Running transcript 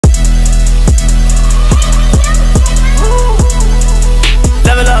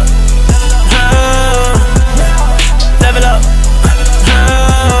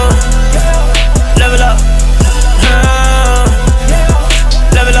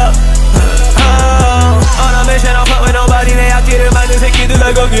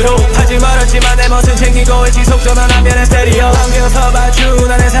날 거기로 아직 멀었지만 내 멋은 챙기고 있지 속도는 안 변해 스테리오 I'm gonna fall by you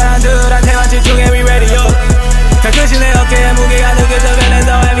난 내 사람들한테만 집중해 we radio 가끔씩 내 어깨에 무게가 느껴져 변해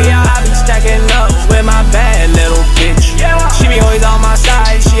더 heavy I've been stacking up with my bad little bitch She be always on my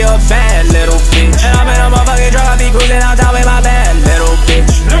side, she a bad little bitch And I'm in a motherfucking truck, I be cruising downtown with my bad little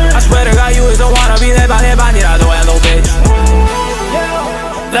bitch I swear to God you is the wannabe 내 반이라도 hello bitch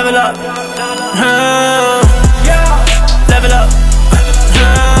Level up Level up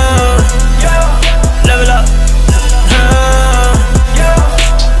Level up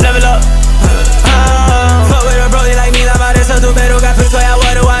Level up Fuck with a brody like me 나 말해서 두 배로 갚을 거야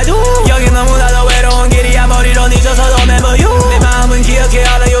what do I do 여긴 너무나도 외로운 길이야 머리로 잊어서도 remember you 내 마음은 기억해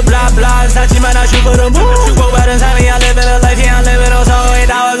all of you blah blah 사치만 나 슈퍼루키 축복받은 삶이야 living a life yeah I'm living on 서울에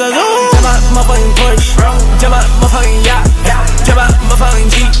다 와서 Jump out my fucking Porsche Jump out my fucking yacht Jump out my fucking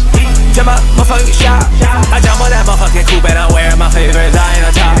Jeep Jump out my fucking shop I jump on that motherfucking coupe and I wear my favorite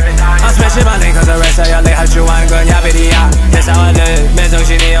designer top I'm smashing my lane cause the rest of your leg 할 줄 아는 건 야비리야 That's how I live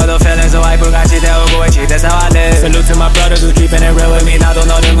맨정신이 어도 feeling so high 불같이 태우고 있지 That's how I live Salute to my brothers who keeping it real with me 나도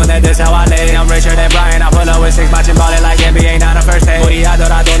너는 군대 That's how I live I'm richer than Brian I pull up with 6 마침 ballin' like NBA not a first day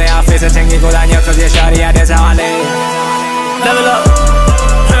무리하더라도 내 outfit은 챙기고 다녀 cause you're shawty That's how I live Level up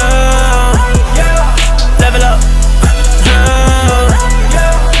Level up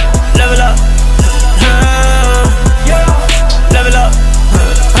Level up Level up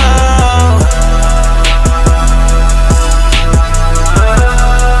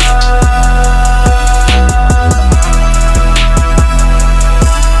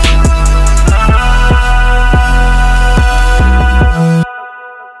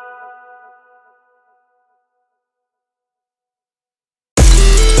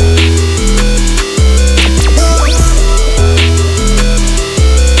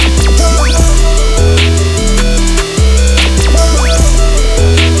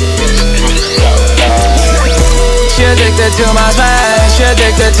to my swag, she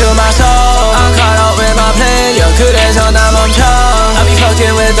addicted to my soul I'm caught up with my player, 그래서 나 멈춰 I be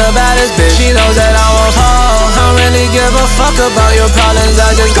fucking with the baddest bitch, she knows that I won't fall I don't really give a fuck about your problems,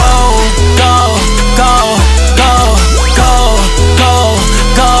 I just go, go, go, go, go, go,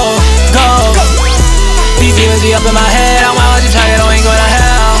 go, go These demons be up in my head, I'm wild, you target, I ain't going to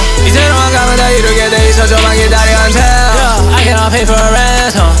hell 이대로만 가면 다 이루게 돼 있어, 좀만 기다려 until I cannot pay for a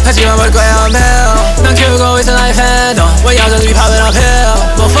ransom, 하지만 벌 거야 on bail 난 키우고 있어 나의 팬덤 왜 여전히 popping uphill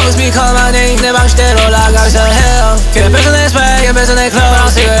뭐 folks be calling my name 내 방식대로 올라가서 hell 그냥 뺏어 내 swag and 뺏어 내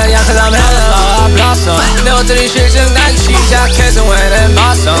clothes 지금 그냥 cause I'm hell I blossom 내 옷들이 실증 나기 시작해서 when I'm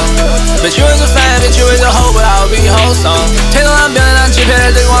awesome But you is a fan, but you is a hoe but I'll be wholesome 태도 안 변해 난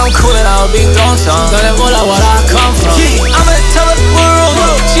지폐를 들고 I'm cool and I'll be throwing some 너네 몰라 what I come from I'm at the top of the world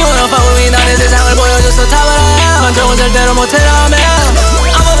시원한 fuck with me 나의 세상을 보여줘서 다 말아야 만족은 절대로 못해라며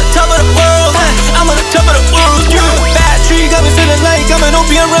I'm on the top of the world I'm on the top of the world, yeah Bad tree got me feeling like I'm an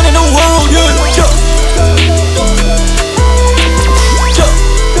opium running the world, yeah Chuck Chuck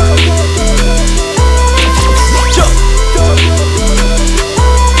Chuck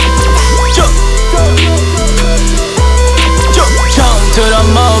Chuck Chuck to the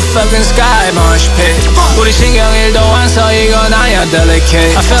motherfucking sky, mosh pit 우리 신경 1도 안 써, 이건 아니야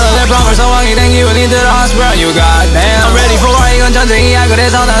delicate I feel like 내 벌써 왕이 된 기분이 들어 I swear you goddamn I'm ready for war, 이건 전쟁이야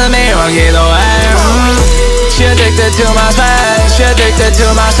그래서 나는 매일 왕기도해 She addicted to my swag, she addicted to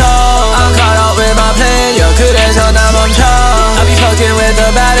my soul I'm caught up with my player, 그래서 나 멈춰 I be fucking with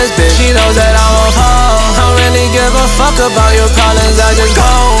the baddest bitch, she knows that I won't fall I don't really give a fuck about your problems, I just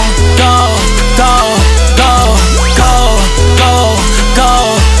go, go, go, go, go, go, go,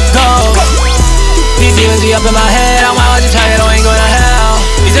 go These demons be up in my head, I'm wild, you target, I ain't going to hell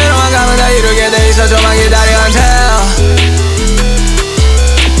이대로만 가면 다 이루게 돼 있어, 좀만 기다려 until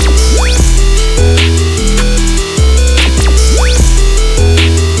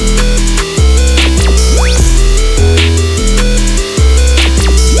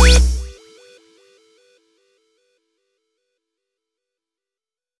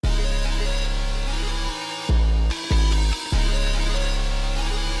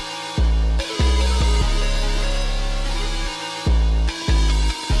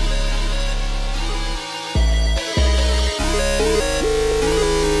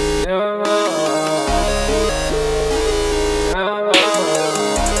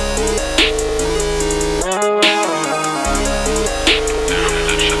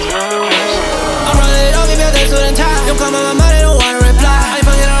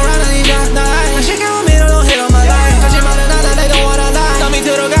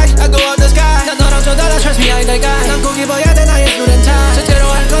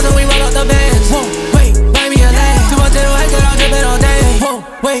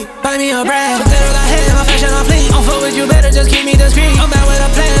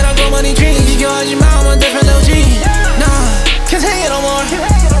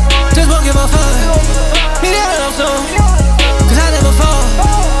give a fuck. Me down up soon, cause I never fall.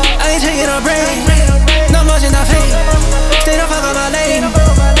 I ain't taking a break, not much in that fake. Stay the fuck on my lane.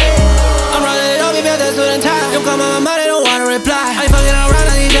 I'm running it up, you better suit and tie. You come on my mind, they don't wanna reply. I ain't fucking around,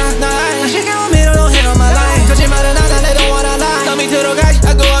 I need ya, nah. She get with me, don't hit on my line. Cause she mad at that, they don't wanna lie. Tell me to the guys,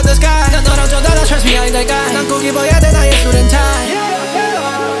 I go up the sky. 너랑 좀 달라, trust me, I ain't that guy. 난 꼭 입어야 돼, 나의 suit and tie.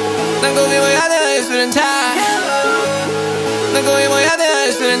 난 꼭 입어야 돼, 나의 suit and tie. 난 꼭 입어야 돼, 나의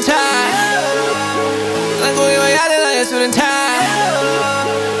suit and tie. 난 꼭 입어야 돼, 나의 suit and tie.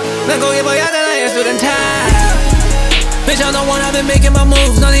 난 꼭 입어야 돼, 나의 suit and tie. Bitch, I'm the one, I've been making my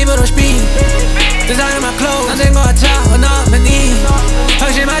moves, 넌 입으로 speed. Designing my clothes, 안 된 것 같아, 어나만 니.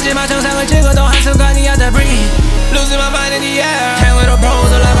 확실하지만 정상을 찍어도 한순간이야 다 breathe. Losing my mind in the air, hang with the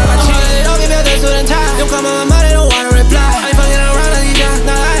bros, all over my cheese. Don't give me the suit and tie. You come on my mind, they don't wanna reply. I ain't fucking around, I need ya,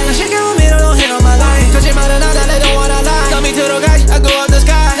 nah. She get with me, don't hit on my line. Cause she mad at that, they don't wanna lie. Tell me to the guys, I go up the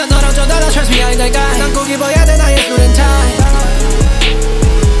sky. 너랑 좀 달라, trust me, I ain't that guy. 난 꼭 입어야 돼, 나의 suit and tie.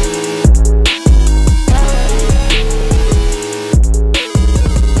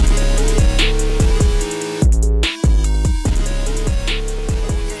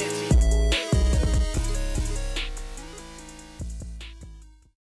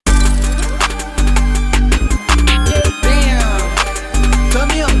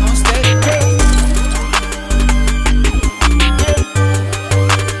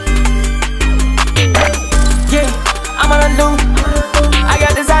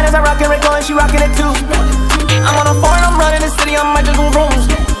 She rockin' it too. I'm on a foreign, I'm running the city, I'm magical rooms.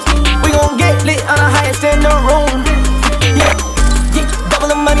 We gon' get lit on the highest in the room. Yeah, yeah, double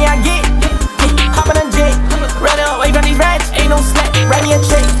the money I get. Yeah, hoppin' a jet, running away from these rats. Ain't no slack, write me a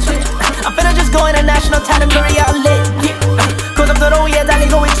check. I'm finna just go international, time to Korea outlet. Yeah, cause up the road, yeah, that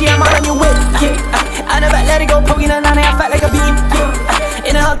go itchy, I'm on a new whip. Yeah, I never let it go, poking a nine, I fat like a beam. Yeah,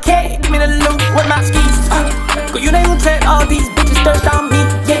 in a Hellcat, give me the loot with my skis. Cause you ain't gon' tell all these bitches thirst on me.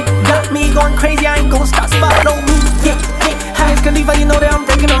 Yeah, got me going crazy, I ain't gon' stop, spot on me. Yeah, yeah, high as Khalifa, you know that I'm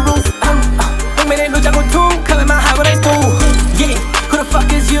breaking the roof. Don't make it look like a tool, calling my high when I do. Yeah, who the fuck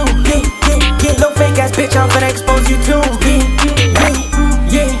is you? Yeah, yeah, yeah, little fake ass bitch, I'm finna expose you to. Yeah,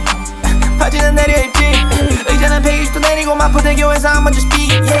 yeah, yeah, 파지는 내려있지. 의자는 120도 내리고 마포대교에서 한번 just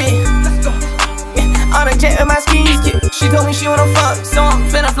speed. Yeah, yeah, on a jet with my skis. Yeah, she told me she wanna fuck, so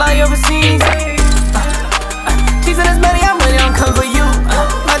I'm finna fly overseas. She's in as many, I'm ready, I'm come for you.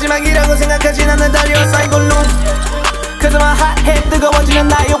 마지막이라고 생각하진 않는 달려 cycle loop. Cause I'm a hot head, 뜨거워지는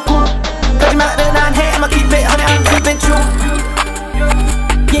나의 욕구. 거짓말은 안 해, I'ma keep it honey, I'm keep it true.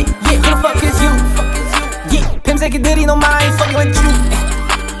 Yeah, yeah, who the fuck is you? Yeah, 뱀새끼들이 no mind, fucking with you.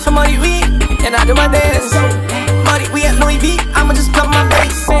 손머리 위, and I do my dance. 머리 위에 Louis V, I'ma just plug my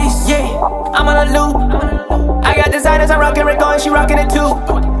face. Yeah, I'm on a loop. I got designers, I'm rockin' Rico and she rockin' it too.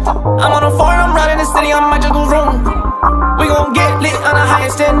 I'm on a foreign, I'm running the city, I'm a magical room. We gon' get lit on the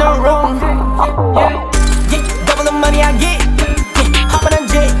highest in the room. Yeah, yeah, double the money I get. Yeah, hoppin' a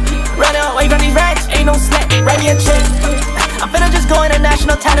jet, running away from these rats. Ain't no slack, write me a check. I'm finna just go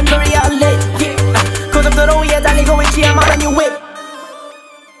international, time to Korea outlet. Yeah, cause up the road, yeah, 달리 go itchy, I'm on a new whip.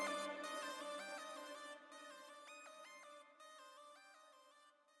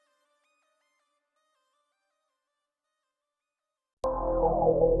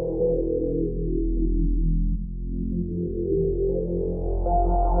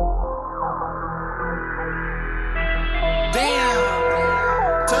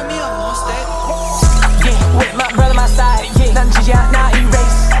 난 지지 않아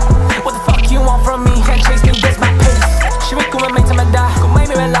erase. What the fuck you want from me? Can't chase me, that's my pace. 시위 꿈은 make time die. 꿈 make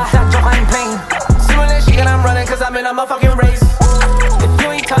me rely. 난 적 I'm playing. 24시간 I'm running cause I'm in a motherfucking race. If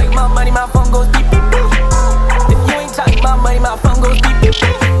you ain't talking about money, my phone goes beep beep beep. If you ain't talking about money, my phone goes beep beep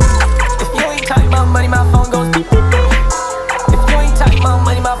beep. If you ain't talking about money, my phone goes beep beep beep. If you ain't talking about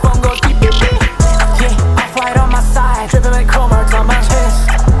money, my phone goes beep beep beep. Yeah, off white on my side, dripping with chrome marks on my chest.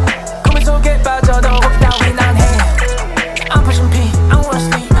 꿈을 속에 빠져도 walk down with 난 해. I'm pushing P, I don't wanna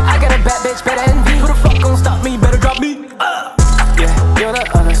sleep. I got a bad bitch, better envy. Who the fuck gon' stop me? Better drop me. Yeah, you're the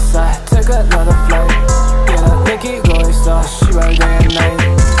other side. Take another flight. Yeah, 나 느끼고 있어. 씨발 day and night.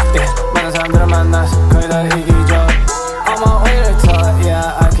 Yeah, 많은 사람들을 만나서 거의 다 이기죠. On my way to the top,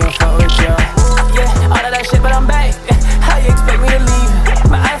 yeah, I can't fuck with you. Yeah, all of that shit, but I'm back. How you expect me to leave?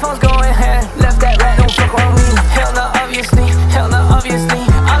 My iPhone's going hand. Left that rat, don't fuck around me. Hell no, obviously. Hell no, obviously.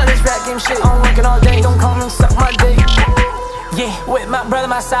 All of this rap game shit, I'm working all day. Don't call me, suck my dick. Yeah, with my brother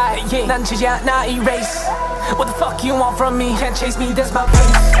my side. Yeah, 난 지지 않아 erase. What the fuck you want from me? Can't chase me, that's my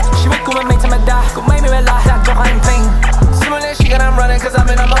pace. 시위 꿈은 make time die. 꿈 make me rely. 난 적 I'm playing. 24시간 I'm running cause I'm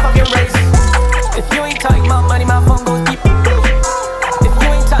in a motherfucking race. If you ain't talking about money, my phone goes beep beep beep. If you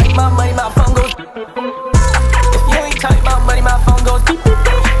ain't talking about money, my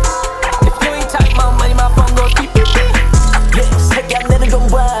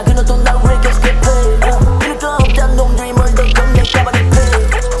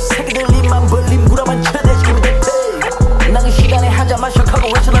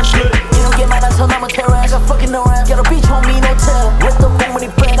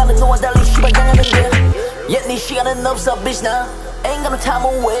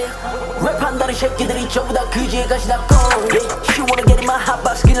랩한다는 새끼들이 전부 다 그지의 가시다고 She wanna get in my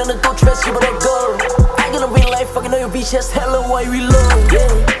hotbox 그녀는 또 트래시보다 girl I get a real life fucking know your bitch ass hello why we love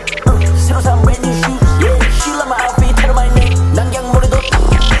새로 산 brand new shoes She love my outfit tell her my name 난 그냥 머리도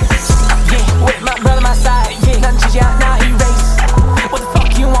with my brother my side 난 지지 않아 erase What the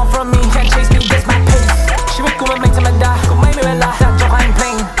fuck you want from me can't chase me that's my pace She with 꿈은 make time die 꿈 make me relax 난 저거 I'm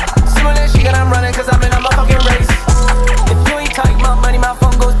playing 24시간 I'm running cause I'm in a motherfucking race If you ain't talking my money my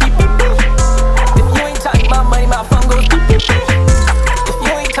phone goes beep beep beep If you ain't talking my money my phone goes beep beep beep If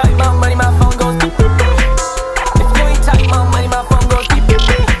you ain't talking my money my phone goes beep beep beep If you ain't talking my money my phone goes beep beep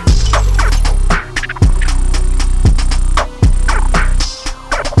beep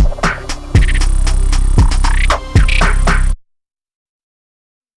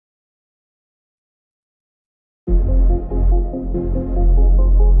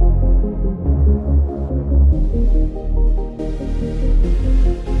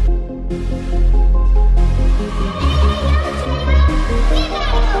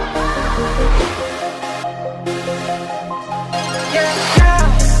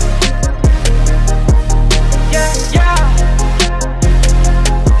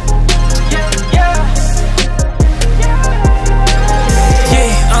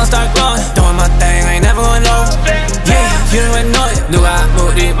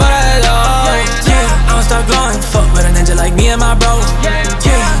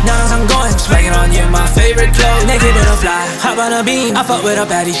I fuck with a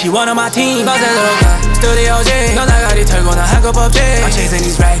baddie, she one of my team 밤새 들어가 스튜디오지 너 나가리 털고 나 한국 법칙 I'm chasing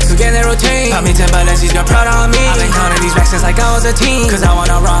these racks, 그게 내 routine 밤이 Timberlands, got proud on me I've been counting these racks since like I was a teen Cause I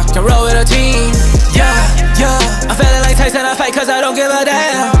wanna rock and roll with a team Yeah, I'm feeling like Tyson, I fight cause I don't give a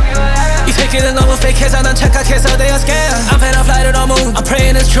damn 이 새끼들 너무 fake해서 난 착각해서 they a scam I'm finna fly to the moon, I'm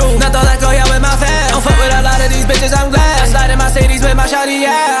praying it's true 난 떠날 거야 with my fam Don't fuck with a lot of these bitches, I'm glad I slide in my Mercedes with my shawty,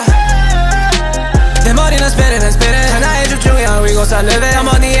 yeah 내 머리는 spinning and spinning 하나의 집중이야 we gon' start living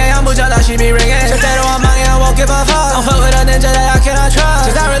어머니의 안부전 다시 be ringing 절대로 안 망해 I won't give a fuck Don't fuck with a ninja that I cannot trust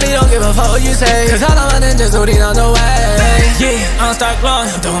Cause I really don't give a fuck what you say Cause 하나만 ninja 소리 on the way Yeah, I'ma start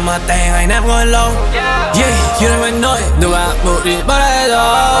glowing I'm doing my thing, I ain't never going low Yeah, you don't even know it 누가 아무리 뭐라 해도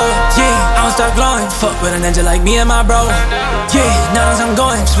Yeah, I'ma start glowing Fuck with a ninja like me and my bro Yeah, 난 항상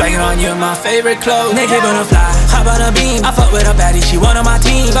going Swagging on you, my favorite clothes 내 기분은 fly, hop on a beam I fuck with a baddie, she one of my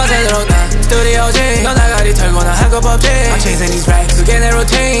team 밤새 들어가 스튜디오지 너 나가리 털고 나 한국 법칙 I'm chasing these racks, 그게 내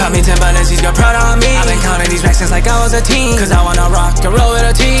routine 밤이 Timberlands, got proud on me I've been counting these racks since like I was a teen Cause I wanna rock and roll with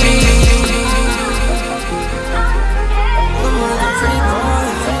a team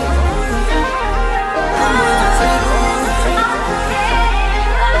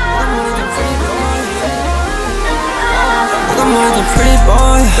pretty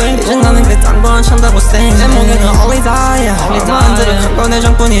boy 이제 나는 그딴 건 참다고 쌩 내 목에는 only die 마음대로 건 내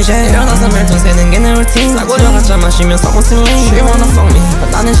정뿐이지 일어나서 멜톤 새는 게 내 루틴 싸구려 가짜 마시면서 웃으니 She wanna fuck me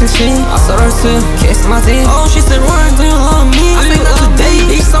but 나는 싫지 I saw her to kiss my dick Oh she said word do you love me I think not today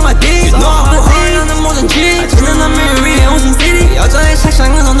bitch so my dick 너 아무리 나는 뭐든지 아직은 난 매일 위에 오신 city 여자의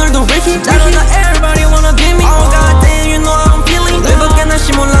책상은 오늘도 Ricky 따르다 everybody wanna be me Oh god damn you know how I'm feeling 널 밖에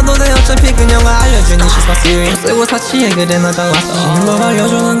날씨 몰라도 돼 어차피 그녀가 알려주니 she's my serious 쓰고 사치에 그래 나 잘났어 쉬는 법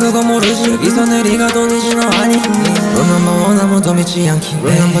알려줘 난 그거 모르지 여기서 내리가 돈이지 너 아니 룰 넘버 원 아무도 믿지 않기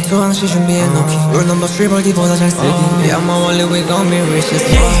룰 넘버 투 항시 준비해 놓기 룰 넘버 3 벌기보다 잘 쓰기 Yeah I'm a Wally we gon' be rich as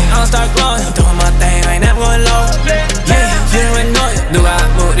fuck Yeah I'ma start glowing I'm doing my thing I ain't never going low Yeah you don't even know it 누가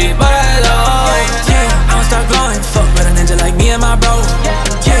아무리 뭐라 해도 Yeah I'ma start glowing Fuck with a ninja like me and my bro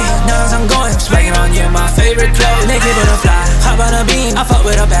Yeah 난 항상 going Swagging on you my favorite clothes 내 기분은 fly hop on a beam I fuck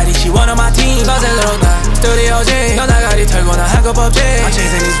with a baddie she one of my team 밤새 들어가 스튜디오지 너 나가리 털고 나 한국 법칙 I'm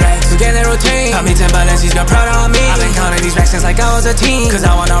chasing these racks 그게 내 routine 밤이 Timberlands got proud on me I've been counting these racks since like I was a teen Cause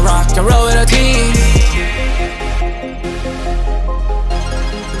I wanna rock and roll with a team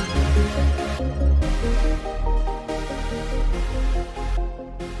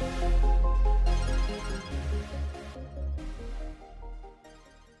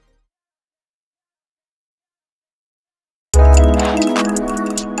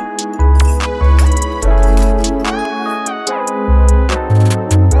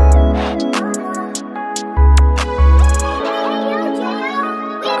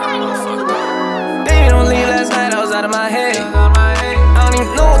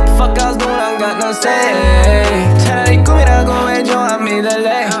차라리 꿈이라고 해줘 안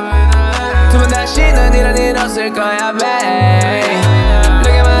믿을래 두 번 다시는 이런 일 없을 거야 babe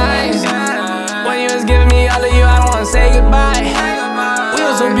Look at my eyes When you was giving me all of you I don't wanna say goodbye We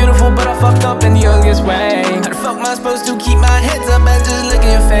were so beautiful but I fucked up in the youngest way How the fuck am I supposed to keep my heads up and just look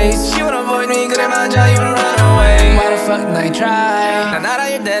in your face She wanna avoid me 그래 맞아 you wanna run away right. Why the fuck not you try? Now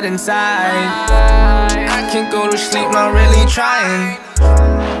that you're dead inside, I can't go to sleep, not really trying.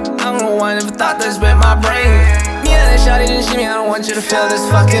 I'm the one never thought this with my brain. Me and that shawty didn't see me, I don't want you to feel this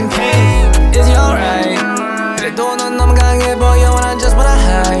fucking pain. Is you alright? 그래도 넌 너무 강해 보여 and I just wanna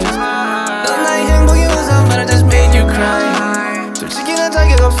hide. 넌 나의 행복이 웃어 but I just made you cry. 솔직히 난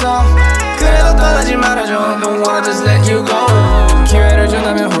자격 없어. 그래도 떠나지 말아줘. Don't wanna just let you go. 기회를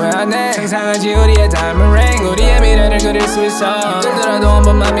준다면 후회 안 해. 상상하지 우리의 diamond ring. 우리의 미래를 그릴 수 있어. 힘들더라도 한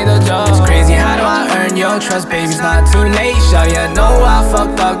번만 믿어줘. It's crazy how do I earn your trust baby. It's not too late. Shawty I know I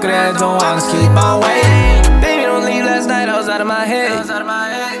fucked up. 그래도 I'll just keep on waiting. Baby don't leave last night. I was out of my head.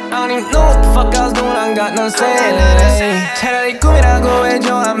 I don't even know what the fuck I was doing. I got no say. 차라리 꿈이라고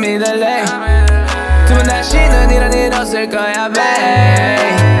해줘. 안 믿을래. 그만 다시는 이런 일 없을 거야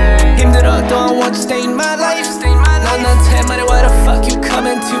babe. 힘들어도 I want you to stay in my life. 넌 나한테 말해 why the fuck you come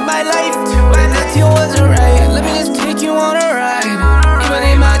into my life. When that you wasn't right. Let me just take you on a ride.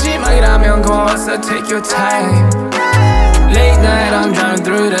 이번이 마지막이라면 고마웠어 take your time. Late night I'm driving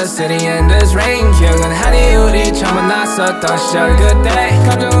through the city in this rain. 기억은 하니 우리 처음 만났었던 시절 그때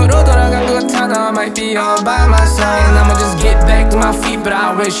감정으로 돌아간 것 같아 너 might be all by my side. And I'ma just get back to my feet but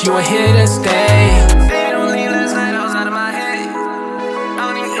I wish you were here to stay. Baby don't leave last night I was out of my head. I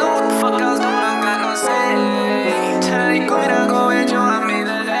don't even know what the fuck I was doing I got no say. 차라리 꿈이라고 해줘 안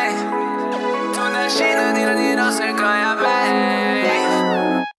믿을래. 또 다시는 이런 일 없을 거야 babe.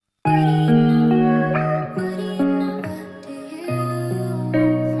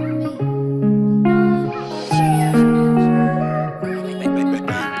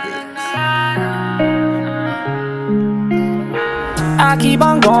 I keep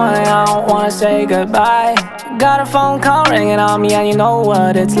on going, I don't wanna say goodbye. Got a phone call ringing on me and you know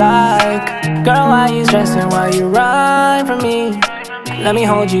what it's like. Girl, why you stressing, why you run from me? Let me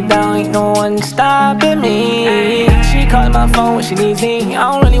hold you down, ain't no one stopping me. She calling my phone when she needs me.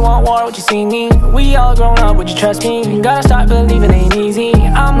 I don't really want war, what you see me. We all grown up, would you trust me? Gotta start believing ain't easy.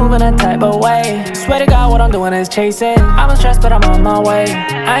 I'm moving that type of way. Swear to God what I'm doing is chasing. I'm stressed but I'm on my way.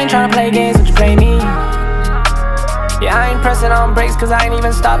 I ain't tryna play games, would you play me? Yeah, I ain't pressing on brakes cause I ain't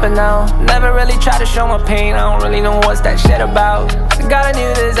even stopping now. Never really try to show my pain, I don't really know what's that shit about. Got a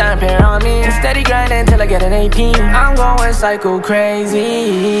new design pair on me, steady grinding till I get an AP. I'm going psycho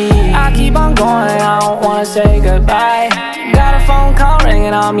crazy. I keep on going, I don't wanna say goodbye. Got a phone call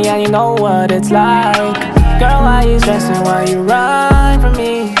ringing on me and you know what it's like. Girl, why you stressing, why you run from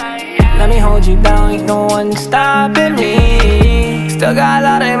me? Let me hold you down, ain't no one stopping me. Still got a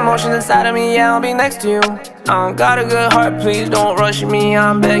lot of emotions inside of me, yeah, I'll be next to you. I don't got a good heart, please don't rush me,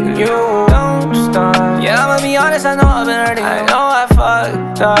 I'm begging you. Don't stop. Yeah, I'ma be honest, I know I've been hurting. I know I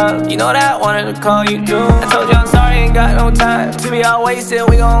fucked up. You know that, wanted to call you too. I told you I'm sorry, ain't got no time to be all wasted,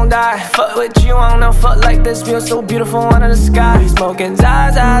 we gon' die. Fuck with you, I don't know, fuck like this feels so beautiful under the sky. We smoking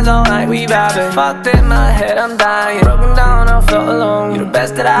Zazas all night, we vibing. Fucked in my head, I'm dying. Broken down, I felt alone. You're the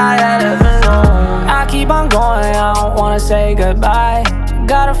best that I had ever known. I keep on going, I don't wanna say goodbye.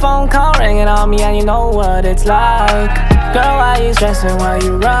 Got a phone call ringing on me and you know what it's like. Girl, why you stressing, why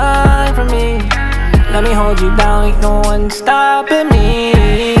you run from me? Let me hold you down, ain't no one stopping me.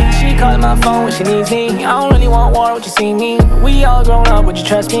 She calling my phone when she needs me. I don't really want war, what you see me. We all grown up, would you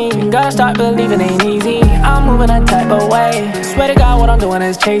trust me? Gotta start believing ain't easy. I'm moving that type of way. Swear to God what I'm doing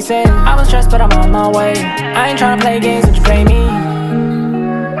is chasing. I'm stressed but I'm on my way. I ain't tryna play games, would you play me?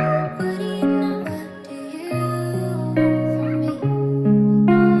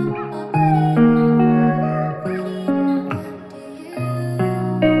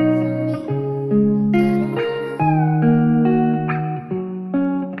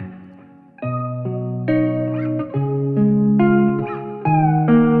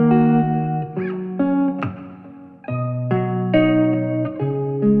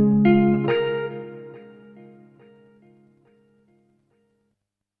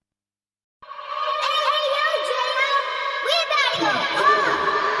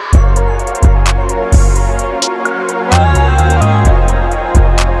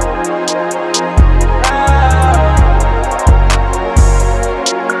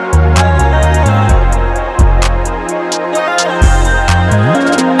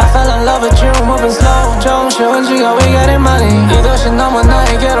 we getting money. 이 도시 너무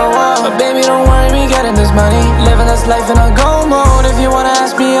나의 괴로워, but baby don't worry, we getting this money. Living this life in a go mode. If you wanna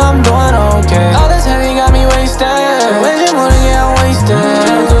ask me, I'm doing okay. All this heavy got me wasted. 왠지 모르게 I'm wasted.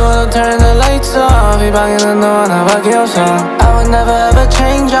 누구도 turn the lights off. 이 방에는 너 하나밖에 없어. I would never ever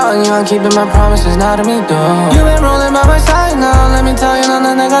change on you. I'm keeping my promises now to me though. You've been rolling by my side now. Let me tell you,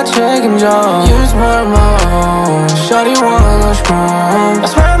 너는 내가 책임져. Use more more. Shawty wanna strong. I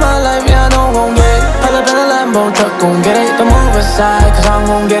swear on my life, yeah, I know won't get. Pull up in the lab. I'm both truck gon' get it. Don't move aside, cause I'm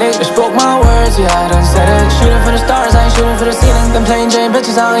gon' get it. Just broke my words, yeah, I done said it. Shooting for the stars, I ain't shooting for the ceiling. Them plain Jane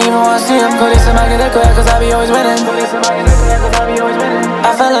bitches, I don't even wanna see them. Cody said, I get it, cause I be always winning.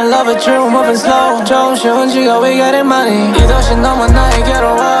 I fell in love with you, moving slow. 좀 쉬운 지가 we getting money. 이 도시 너무 나의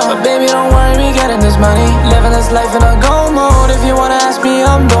괴로워. But baby, don't worry, we getting this money. Living this life in a go mode. If you wanna ask me,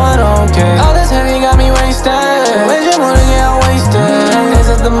 I'm doing okay. All this Henny got me wasted. 왠지 모르게 I'm wasted. Is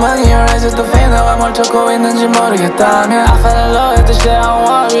it the money or is it the fame? 내가 뭘 찾고 있는지 모르겠다면 I fell in love with the shit I don't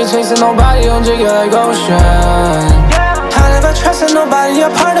wanna be chasing nobody. 움직여 like ocean. I never trusted nobody. A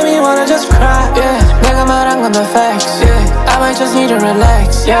part of me wanna just cry. Yeah, 내가 말한 건 the facts. Yeah, I might just need to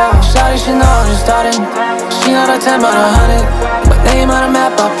relax. Yeah, shawty she know I'm just starting. She not a 10 but 100. My name on the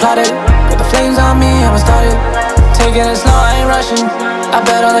map I plotted. Put the flames on me I'ma start it. Taking it slow I ain't rushing. I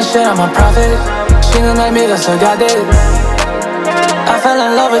bet on the shit I'm a prophet. She는 날 믿어서 got it. I fell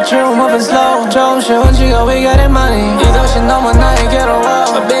in love with you, moving slow. 좀 쉬운 지가 we getting money. 이 도시 너무 나의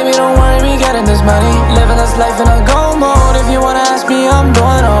괴로워. But baby don't worry, we getting this money. Living this life in a go mode. If you wanna ask me, I'm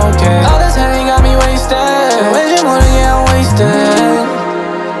doing okay. All this Henny got me wasted. 왠지 모르게 I'm wasted.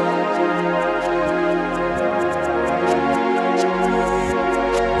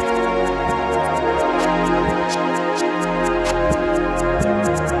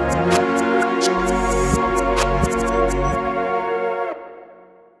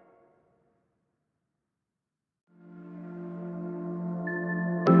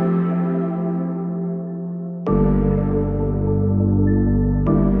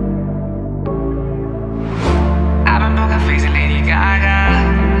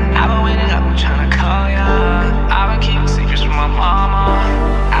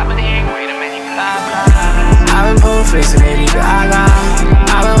 Facing Lady Gaga,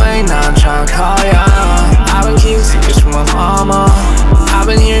 I've been waiting, now I'm tryna call ya. I've been keeping secrets from my mama. I've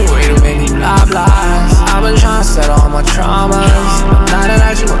been hearing way too many blah blahs. I've been tryna settle all my traumas. Now that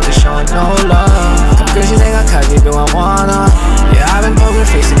I just want to show no love. 가끔씩 생각하기도 I wanna. Yeah, I've been poking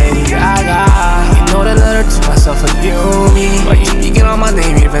facing Lady Gaga. You know that letter to myself and you me. But you speaking on my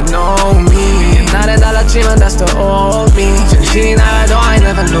name, you even know me. 나를 달랐지만 that's the old me. 정신이 나가도 I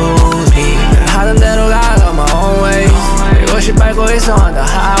never lose me. 하던 대로 가가 my own ways. 150 밟고 있어 on the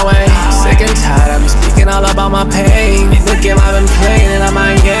highway. Sick and tired, I've been speaking all about my pain. 이 느낌 I've been playing in a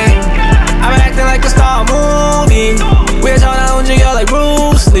mind game. I've been acting like a star movie. 위에 전화 움직여 like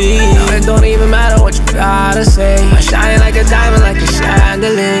Bruce Lee. Now it don't even matter what you gotta say. I shine like a diamond, like a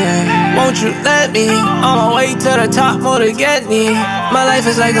chandelier. Won't you let me on my way to the top, 모르겠니? My life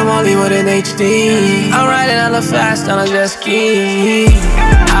is like I'm only with an HD. I'm riding on the fast on a jet ski.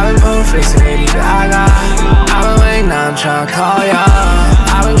 I've been putting facing Lady Gaga. I've been waiting, now I'm tryna call ya.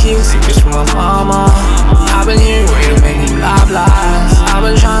 I've been keeping secrets from my mama. I've been hearing way too many blah blahs. I've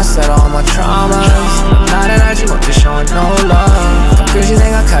been tryna settle all my traumas. Now that I just want to show no love. 가끔씩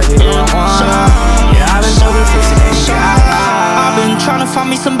생각하기도 I wanna. Yeah, I've been talking facing Lady Gaga. I've been trying to find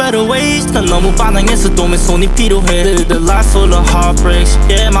me some better ways. 난 너무 반항해서 도면 손이 필요해. The life full of heartbreaks,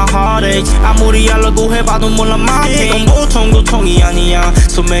 yeah my heart aches. 아무리 하려고 해봐도 몰라 my pain. 이건 보통 고통이 아니야.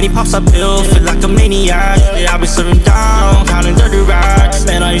 So many pops I pill, feel like a maniac. Yeah I've been serving down, counting dirty racks.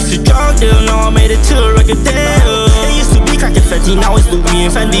 Man I used to drug deal, now I made it to a record deal. It used to be cracking 50, now it's Louis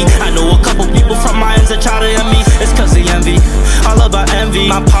and Fendi. I know a couple people from my ends that try to end me. It's cause they envy, all about envy.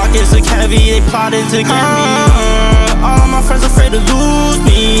 My pockets look heavy, they plotted to get me. All of my friends afraid to lose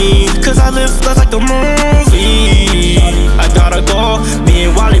me, cause I live like a movie. I gotta go, me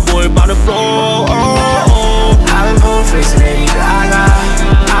and Wally boy about to blow. I've been pulling facing Lady Gaga.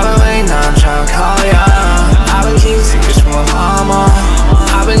 I've been waiting, now I'm tryna call ya. I've been keeping secrets from my mama.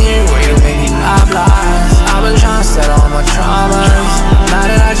 I've been hearing way too many blah blahs. I've been tryna settle all my traumas. Now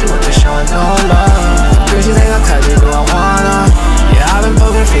that I just want to show no love. 가끔씩 생각하기도 I wanna. Yeah, I've been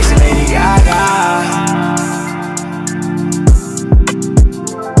poking facing Lady Gaga.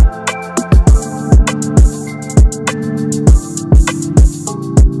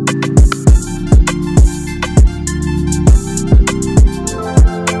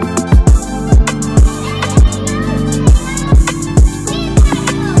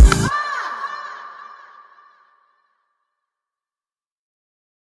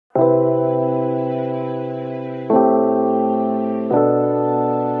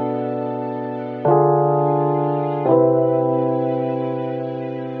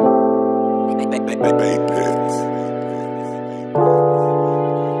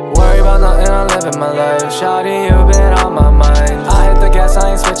 Worry about nothing, I'm living my life. Shawty, you been on my mind. I hit the gas,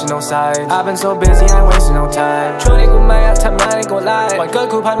 I ain't switching no sides. I've been so busy, I ain't wasting no time. Truly good man, time I ain't gon' lie. One good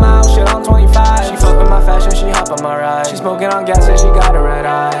coupe, my own shit on 25. She fuck with my fashion, she hop on my ride. She smoking on gas, and she got a red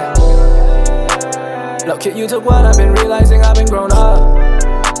eye. Look at you took what I've been realizing I've been grown up.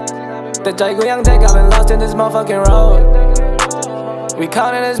 The day I've been lost in this motherfucking road. We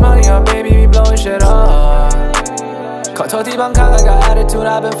counting this money up, baby, we blowing shit up. 겉터티 방캉, I got attitude,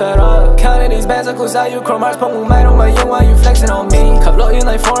 I've been fed up. Counting these bands, I close out you, chrome hearts, pong mumay, don't my young, why you flexing on me? Cup loading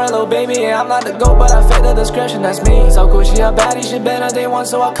like foreign, little baby, yeah, I'm not the GOAT, but I fit the description, that's me. So cool, she a baddie, she been a day one,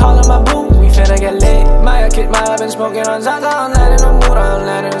 so I call her my boo. We finna get lit. Maya kid, Maya been smoking on Zaza, I'm landing in the mood, I'm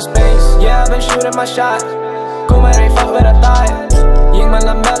landing in space. Yeah, I've been shooting my shot. Cool, man, ain't fuck with a thought. Ying man,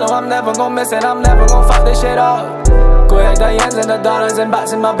 I'm mellow, I'm never gon' miss it, I'm never gon' fuck this shit up. Go ahead, the yens and the dollars and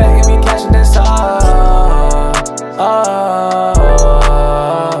bats in my bank, and me cashing this up.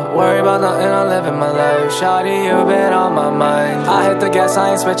 Worry about nothing, I'm living my life. Shawty, you been on my mind. I hit the gas,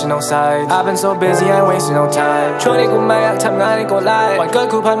 I ain't switching no sides. I've been so busy, I ain't wasting no time. Shorty go mad, time I ain't gon' lie. One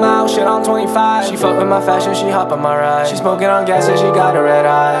good coupe, my shit on 25. She fuck with my fashion, she hop on my ride. She smoking on gas and she got a red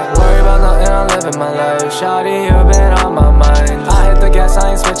eye. Worry about nothing, I'm living my life. Shawty, you been on my mind. I hit the gas,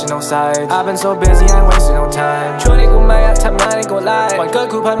 I ain't switching no sides. I've been so busy, I ain't wasting no time. Shorty go mad, time I ain't gon' lie. One good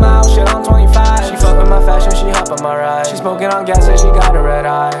coupe, my shit on 25. She fuck with my fashion, she hop on my ride. She smoking on gas and she got a red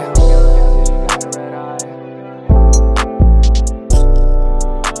eye.